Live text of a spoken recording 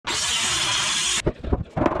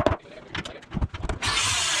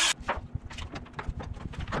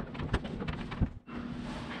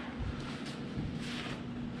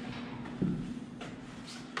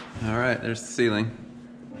Alright, there's the ceiling.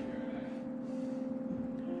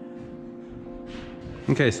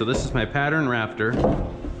 Okay, so this is my pattern rafter.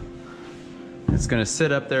 It's gonna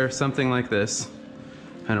sit up there something like this,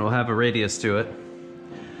 and it will have a radius to it.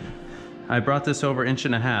 I brought this over 1.5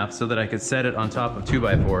 inches so that I could set it on top of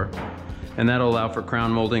 2x4, and that'll allow for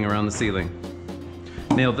crown molding around the ceiling.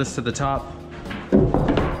 Nailed this to the top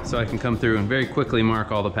so I can come through and very quickly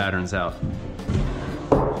mark all the patterns out.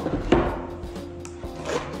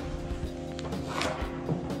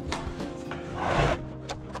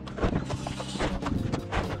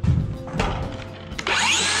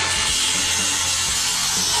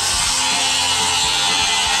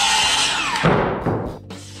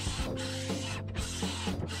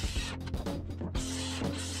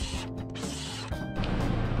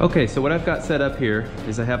 Okay, so what I've got set up here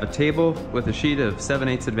is I have a table with a sheet of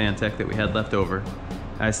 7/8 Advantech that we had left over.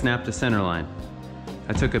 I snapped a center line.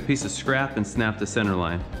 I took a piece of scrap and snapped a center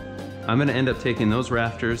line. I'm gonna end up taking those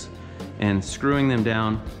rafters and screwing them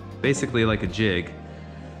down basically like a jig.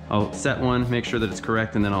 I'll set one, make sure that it's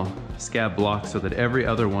correct, and then I'll scab blocks so that every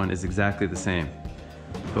other one is exactly the same.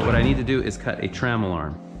 But what I need to do is cut a trammel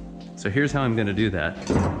arm. So here's how I'm gonna do that.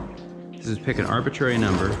 This is pick an arbitrary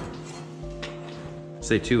number,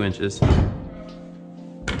 say 2 inches,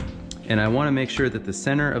 and I want to make sure that the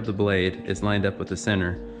center of the blade is lined up with the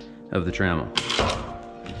center of the trammel.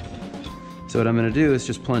 So what I'm going to do is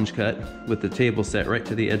just plunge cut with the table set right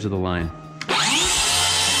to the edge of the line.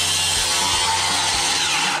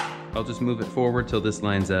 I'll just move it forward till this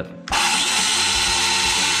lines up.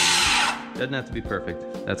 Doesn't have to be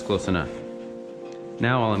perfect, that's close enough.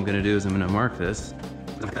 Now all I'm going to do is I'm going to mark this.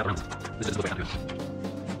 This is what I'm going to do.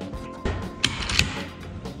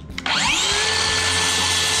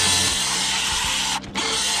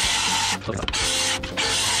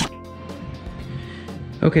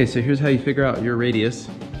 Okay, so here's how you figure out your radius.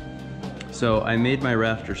 So I made my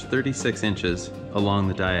rafters 36 inches along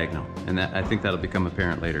the diagonal, and I think that'll become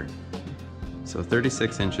apparent later. So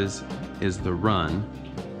 36 inches is the run.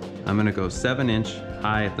 I'm gonna go 7-inch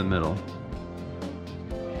high at the middle.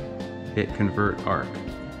 Hit convert arc.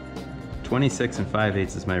 26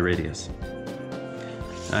 5/8 is my radius.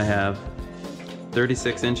 I have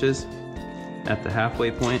 36 inches at the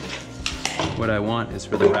halfway point. What I want is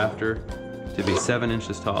for the rafter to be 7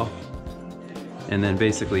 inches tall and then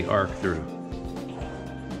basically arc through.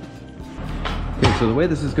 Okay, so the way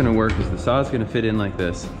this is going to work is the saw is going to fit in like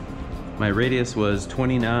this. My radius was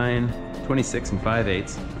 26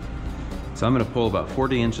 5/8. So I'm going to pull about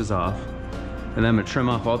 40 inches off, and then I'm going to trim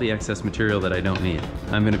off all the excess material that I don't need.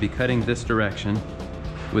 I'm going to be cutting this direction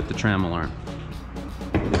with the trammel arm.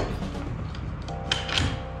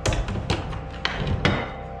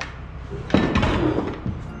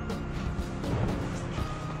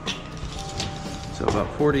 So about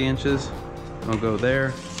 40 inches, I'll go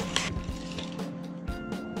there.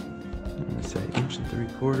 I'm gonna say 1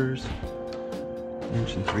 3/4,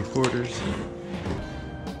 1 3/4.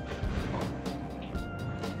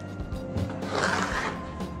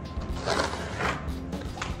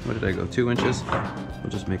 What did I go, 2 inches?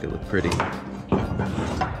 We'll just make it look pretty.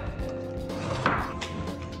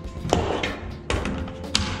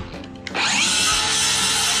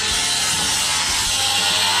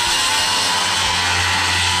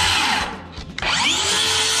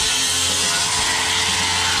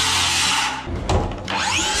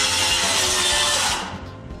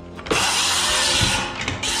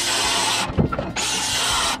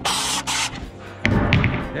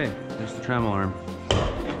 Okay, there's the trammel arm.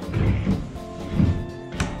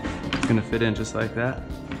 It's gonna fit in just like that.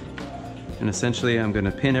 And essentially I'm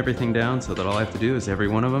gonna pin everything down so that all I have to do is every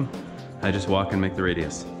one of them, I just walk and make the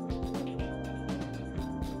radius.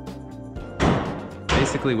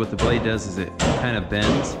 Basically what the blade does is it kind of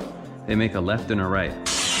bends. They make a left and a right.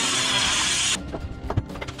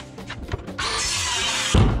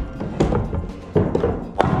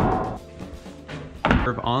 The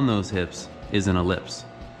curve on those hips is an ellipse.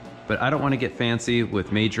 But I don't want to get fancy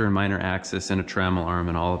with major and minor axis and a trammel arm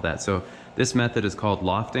and all of that. So this method is called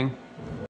lofting.